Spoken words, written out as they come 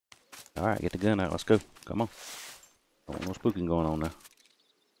Alright, get the gun out. Let's go. Come on. Don't want no spooking going on now.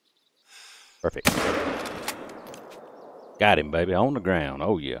 Perfect. Got him, baby. On the ground.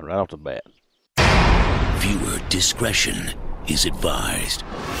 Oh, yeah. Right off the bat. Viewer discretion is advised.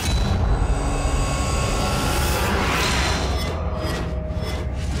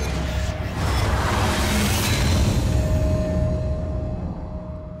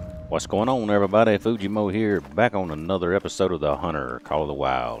 What's going on, everybody? Fujimo here, back on another episode of The Hunter, Call of the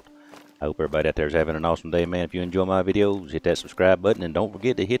Wild. I hope everybody out there is having an awesome day, man. If you enjoy my videos, hit that subscribe button, and don't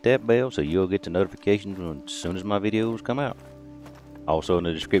forget to hit that bell so you'll get the notifications as soon as my videos come out. Also, in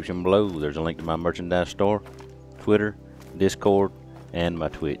the description below, there's a link to my merchandise store, Twitter, Discord, and my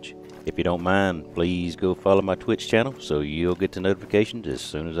Twitch. If you don't mind, please go follow my Twitch channel so you'll get the notifications as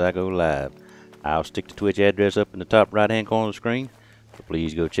soon as I go live. I'll stick the Twitch address up in the top right-hand corner of the screen. So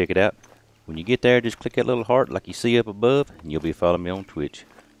please go check it out. When you get there, just click that little heart like you see up above, and you'll be following me on Twitch.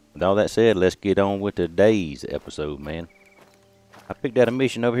 With all that said, let's get on with today's episode, man. I picked out a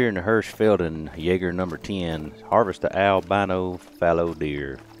mission over here in the Hirschfelden, Jaeger number 10. Harvest the albino fallow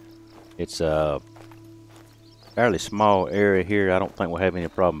deer. It's a fairly small area here. I don't think we'll have any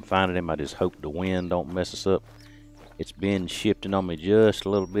problem finding him. I just hope the wind don't mess us up. It's been shifting on me just a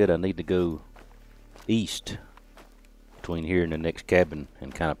little bit. I need to go east between here and the next cabin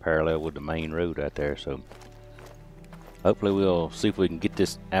and kind of parallel with the main road out there, so hopefully we'll see if we can get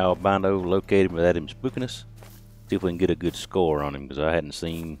this albino located without him spooking us. See if we can get a good score on him, because I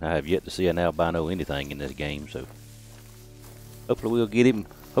have yet to see an albino anything in this game, so hopefully we'll get him.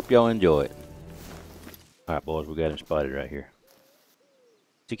 Hope y'all enjoy it. Alright, boys, we got him spotted right here.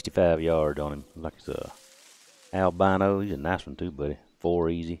 65 yards on him. Like it's a albino. He's a nice one too, buddy. 4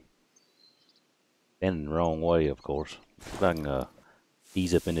 easy. Standing the wrong way, of course. If I can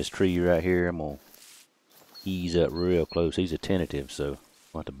ease up in this tree right here, I'm going to ease up real close. He's a tentative, so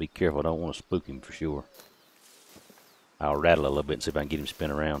I'll have to be careful. I don't want to spook him for sure. I'll rattle a little bit and see if I can get him to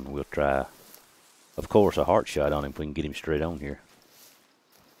spin around. We'll try, of course, a heart shot on him if we can get him straight on here.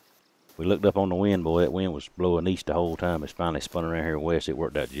 We looked up on the wind, boy. That wind was blowing east the whole time. It's finally spun around here west. It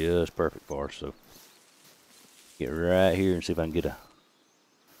worked out just perfect for us, so get right here and see if I can get a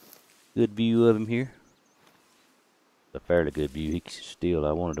good view of him here. A fairly good view. He still,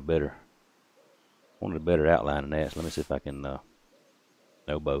 I wanted a better outline than that. So let me see if I can no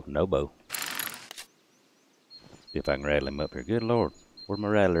bow. See if I can rattle him up here. Good Lord, where's my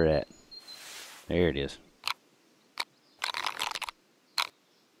rattler at? There it is.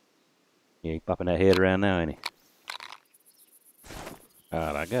 Yeah, he popping that head around now, ain't he?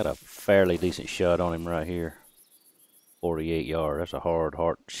 Alright, I got a fairly decent shot on him right here. 48 yards. That's a hard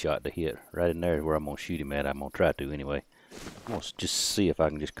heart shot to hit. Right in there is where I'm going to shoot him at. I'm going to try to anyway. I'm going to just see if I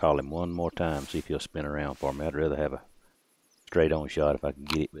can just call him one more time. See if he'll spin around for me. I'd rather have a straight on shot if I can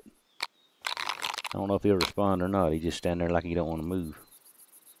get it. But I don't know if he'll respond or not. He's just standing there like he don't want to move.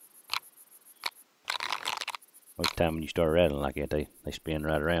 Most of the time when you start rattling like that, they spin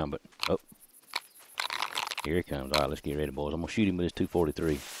right around. But, oh. Here he comes. Alright, let's get ready, boys. I'm going to shoot him with his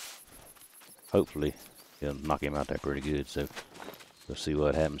 243. Hopefully he'll knock him out there pretty good, so we'll see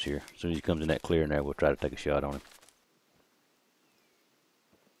what happens here. As soon as he comes in that clearing there, we'll try to take a shot on him.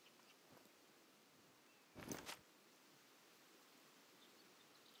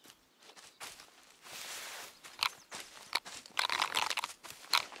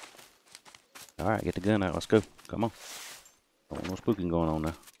 Alright, get the gun out. Let's go. Come on. Don't want no spooking going on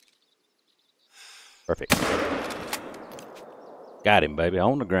now. Perfect. Got him, baby.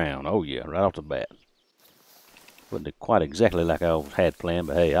 On the ground. Oh, yeah. Right off the bat. Wasn't quite exactly like I had planned,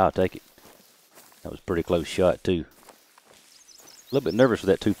 but hey, I'll take it. That was a pretty close shot, too. A little bit nervous with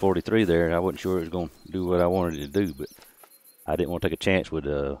that 243 there. I wasn't sure it was going to do what I wanted it to do, but I didn't want to take a chance with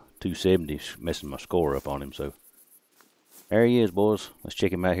 270 messing my score up on him, so there he is, boys. Let's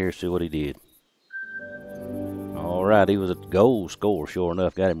check him out here and see what he did. Alright, he was a goal score, sure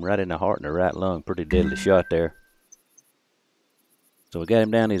enough. Got him right in the heart and the right lung. Pretty deadly shot there. So we got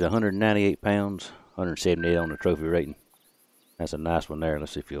him down. He's 198 pounds. 178 on the trophy rating. That's a nice one there.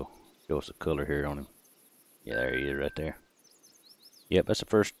 Let's see if you'll show us the color here on him. Yeah, there he is right there. Yep, that's the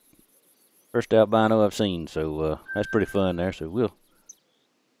first albino I've seen, so that's pretty fun there. So we'll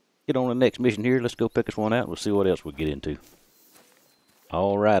get on the next mission here. Let's go pick us one out. We'll see what else we get into.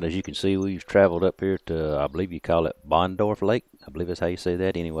 Alright, as you can see, we've traveled up here to, I believe you call it Bondorf Lake. I believe that's how you say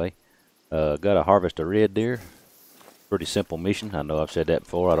that anyway. Got to harvest a red deer. Pretty simple mission. I know I've said that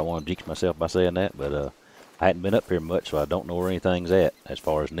before. I don't want to jinx myself by saying that, but I hadn't been up here much, so I don't know where anything's at as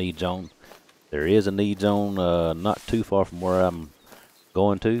far as need zone. There is a need zone not too far from where I'm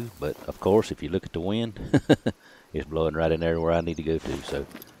going to, but of course, if you look at the wind, it's blowing right in there where I need to go to. So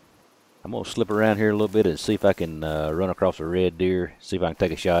I'm going to slip around here a little bit and see if I can run across a red deer, see if I can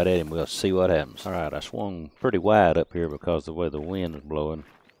take a shot at him. We'll see what happens. All right, I swung pretty wide up here because of the way the wind is blowing.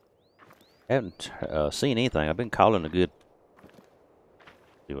 Haven't seen anything. I've been calling a good...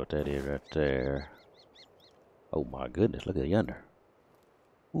 See what that is right there. Oh my goodness, look at yonder.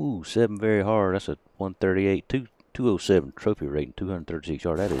 Ooh, 7 very hard. That's a 138, 207 trophy rating, 236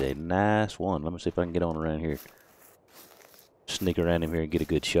 yards. That is a nice one. Let me see if I can get on around here. Sneak around him here and get a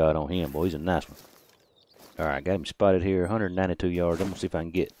good shot on him. Boy, he's a nice one. Alright, got him spotted here, 192 yards. I'm going to see if I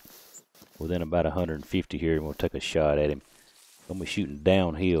can get within about 150 here, and we'll take a shot at him. I'm going to be shooting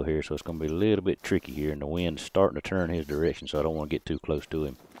downhill here, so it's going to be a little bit tricky here, and the wind's starting to turn his direction, so I don't want to get too close to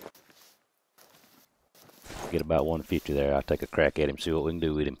him. Get about 150 there. I'll take a crack at him, see what we can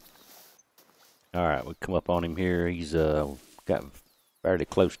do with him. Alright, we come up on him here. He's got fairly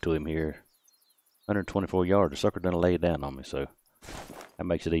close to him here. 124 yards. The sucker done laid down on me, so that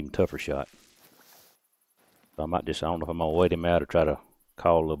makes it an even tougher shot. So I might just, I don't know if I'm going to wait him out or try to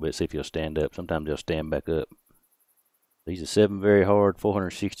call a little bit, see if he'll stand up. Sometimes he'll stand back up. He's a 7 very hard,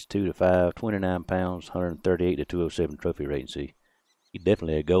 462 to 5, 29 pounds, 138 to 207 trophy rating. See, he's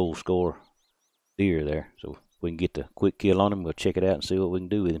definitely a goal scorer deer there. So if we can get the quick kill on him, we'll check it out and see what we can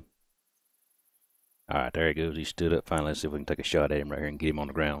do with him. Alright, there he goes. He stood up finally. Let's see if we can take a shot at him right here and get him on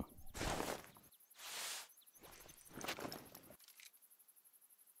the ground.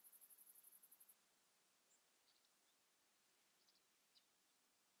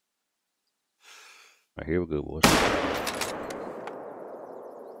 Right, here we go, boys.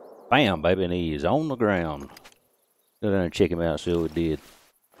 Bam, baby, and he is on the ground. Go down and check him out, see what we did.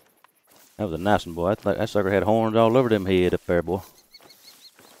 That was a nice one, boy. That sucker had horns all over them head up there, boy.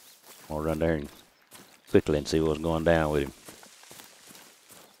 I'm gonna run there and quickly and see what's going down with him.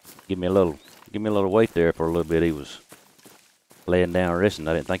 Give me a little weight there for a little bit. He was laying down resting.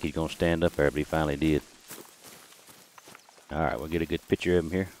 I didn't think he was gonna stand up there, but he finally did. Alright, we'll get a good picture of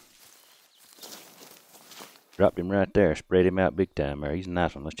him here. Dropped him right there, spread him out big time there. He's a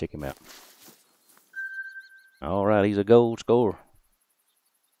nice one. Let's check him out. Alright, he's a gold scorer.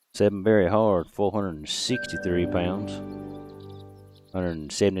 7 very hard, 463 pounds.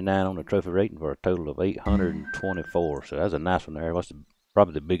 179 on the trophy rating for a total of 824. So that's a nice one there. That's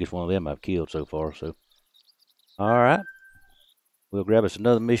probably the biggest one of them I've killed so far. So, alright. We'll grab us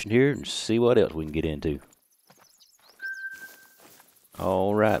another mission here and see what else we can get into.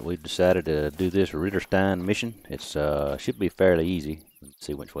 Alright, we've decided to do this Ritterstein mission. It's should be fairly easy. Let's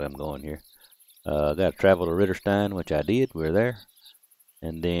see which way I'm going here. Got to travel to Ritterstein, which I did. We're there.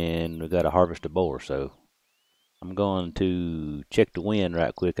 And then we got to harvest a boar. So I'm going to check the wind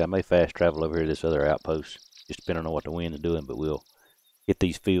right quick. I may fast travel over here to this other outpost, just depending on what the wind is doing. But we'll hit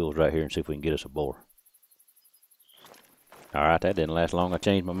these fields right here and see if we can get us a boar. Alright, that didn't last long. I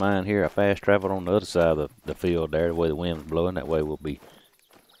changed my mind here. I fast traveled on the other side of the field there, the way the wind was blowing. That way we'll be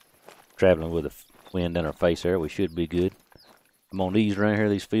traveling with the wind in our face there. We should be good. I'm on these around here,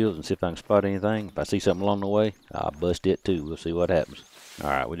 these fields, and see if I can spot anything. If I see something along the way, I'll bust it too. We'll see what happens.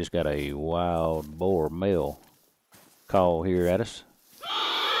 Alright, we just got a wild boar male call here at us.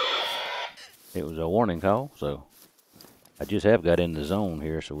 It was a warning call, so I just have got in the zone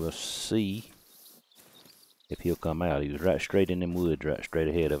here, so we'll see if he'll come out. He was right straight in them woods, right straight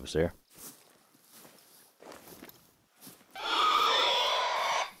ahead of us there.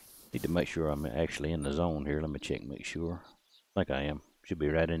 Need to make sure I'm actually in the zone here. Let me check, make sure. I think I am. Should be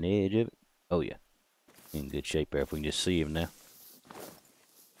right in the edge of it. Oh yeah. In good shape there if we can just see him now.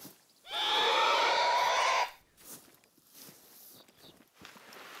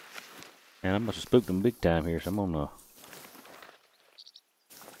 And I must have spooked him big time here, so I'm gonna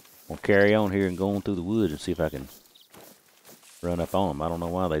carry on here and go on through the woods and see if I can run up on them. I don't know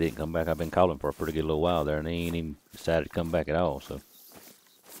why they didn't come back. I've been calling for a pretty good little while there, and they ain't even decided to come back at all. So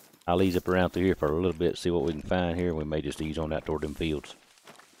I'll ease up around through here for a little bit, see what we can find here. We may just ease on out toward them fields.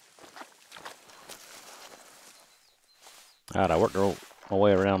 Alright, I worked my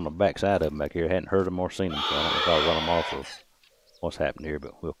way around the back side of them back here. Hadn't heard them or seen them, so I don't know if I'll run them off or what's happened here,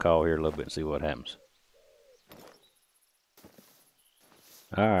 but we'll call here a little bit and see what happens.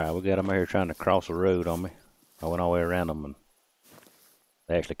 Alright, we got them here trying to cross the road on me. I went all the way around them and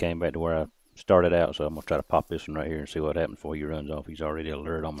they actually came back to where I started out, so I'm going to try to pop this one right here and see what happens before he runs off. He's already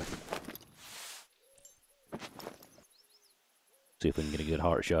alert on me. See if we can get a good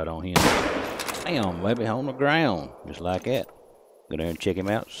heart shot on him. Damn, baby, on the ground. Just like that. Go there and check him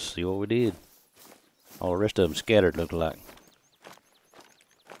out, see what we did. All the rest of them scattered, looked like.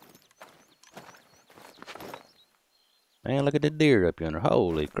 Man, look at the deer up yonder.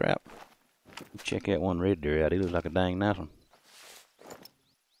 Holy crap. Check that one red deer out. He looks like a dang nice one.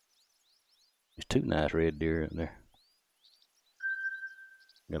 two nice red deer in there.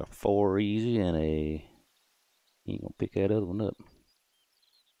 Got a 4 easy and a... You ain't gonna pick that other one up.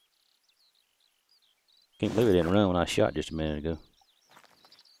 Can't believe it didn't run when I shot just a minute ago.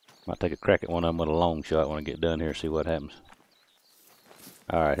 Might take a crack at one of them with a long shot when I get done here, see what happens.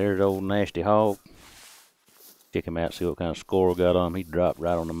 Alright, here's old nasty hog. Check him out, see what kind of score we got on him. He dropped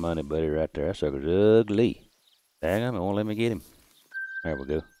right on the money, buddy, right there. That sucker's ugly. Dang him, it won't let me get him. There we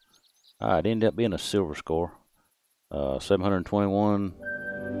go. Alright, it ended up being a silver score. 721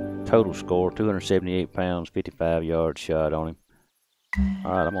 total score, 278 pounds, 55 yards shot on him.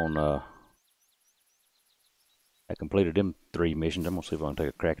 Alright, I'm on, I completed them 3 missions. I'm gonna see if I can take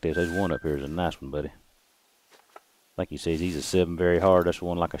a crack at this. There's one up here, is a nice one, buddy. Like he says, he's a 7 very hard. That's the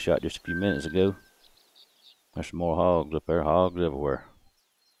one like I shot just a few minutes ago. There's some more hogs up there, hogs everywhere.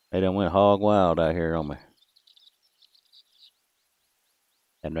 They done went hog wild out here on me.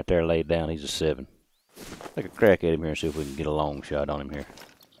 And right there laid down, he's a 7. Take a crack at him here and see if we can get a long shot on him here.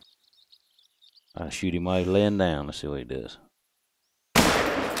 I'll shoot him while he's laying down. Let's see what he does.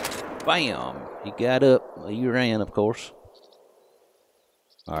 Bam! He got up. He ran, of course.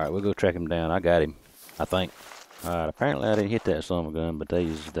 Alright, we'll go track him down. I got him, I think. Alright, apparently I didn't hit that son of a gun, but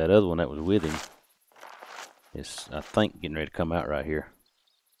that other one that was with him is, I think, getting ready to come out right here.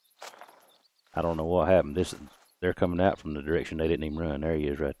 I don't know what happened. They're coming out from the direction they didn't even run. There he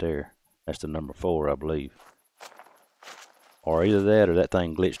is right there. That's the number 4, I believe. Or either that or that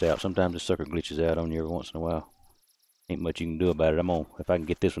thing glitched out. Sometimes this sucker glitches out on you every once in a while. Ain't much you can do about it. If I can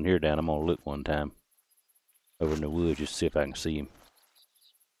get this one here down, I'm gonna look one time over in the woods just to see if I can see him.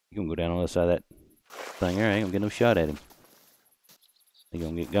 You gonna go down on the other side of that thing there? I ain't gonna get no shot at him. He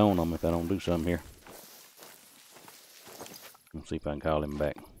gonna get gone on me if I don't do something here. Let's see if I can call him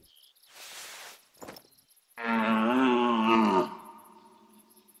back.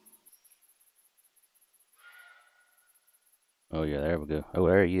 Oh yeah, there we go. Oh,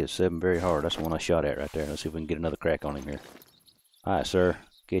 there he is, 7 very hard. That's the one I shot at right there. Let's see if we can get another crack on him here. Alright, sir.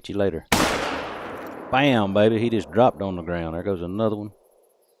 Catch you later. Bam, baby. He just dropped on the ground. There goes another one.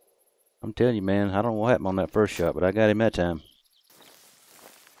 I'm telling you, man, I don't know what happened on that first shot, but I got him that time.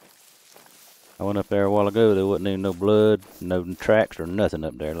 I went up there a while ago. There wasn't even no blood, no tracks or nothing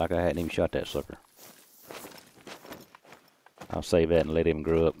up there, like I hadn't even shot that sucker. I'll save that and let him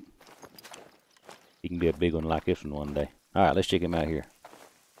grow up. He can be a big one like this one day. Alright, let's check him out here.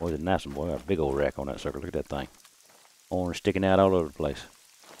 Boy, he's a nice one, boy. Got a big old rack on that sucker. Look at that thing. Orange sticking out all over the place.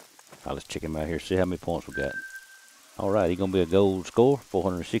 Alright, let's check him out here. See how many points we got. Alright, he's going to be a gold score.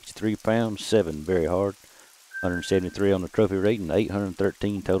 463 pounds, 7 very hard. 173 on the trophy rating.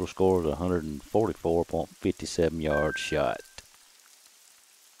 813 total scores. 144.57 yards shot.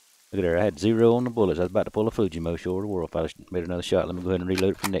 Look at there. I had 0 on the bullets. I was about to pull a Fujimo show of the world if I made another shot. Let me go ahead and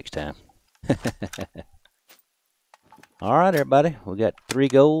reload it for next time. Alright, everybody. We got 3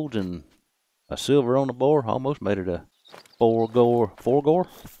 golds and a silver on the board. Almost made it a 4 gold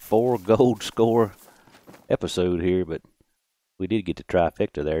score episode here, but we did get the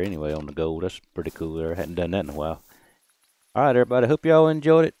trifecta there anyway on the gold. That's pretty cool there. Hadn't done that in a while. Alright, everybody. Hope y'all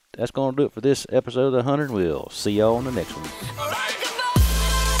enjoyed it. That's going to do it for this episode of The Hunter. We'll see y'all on the next one.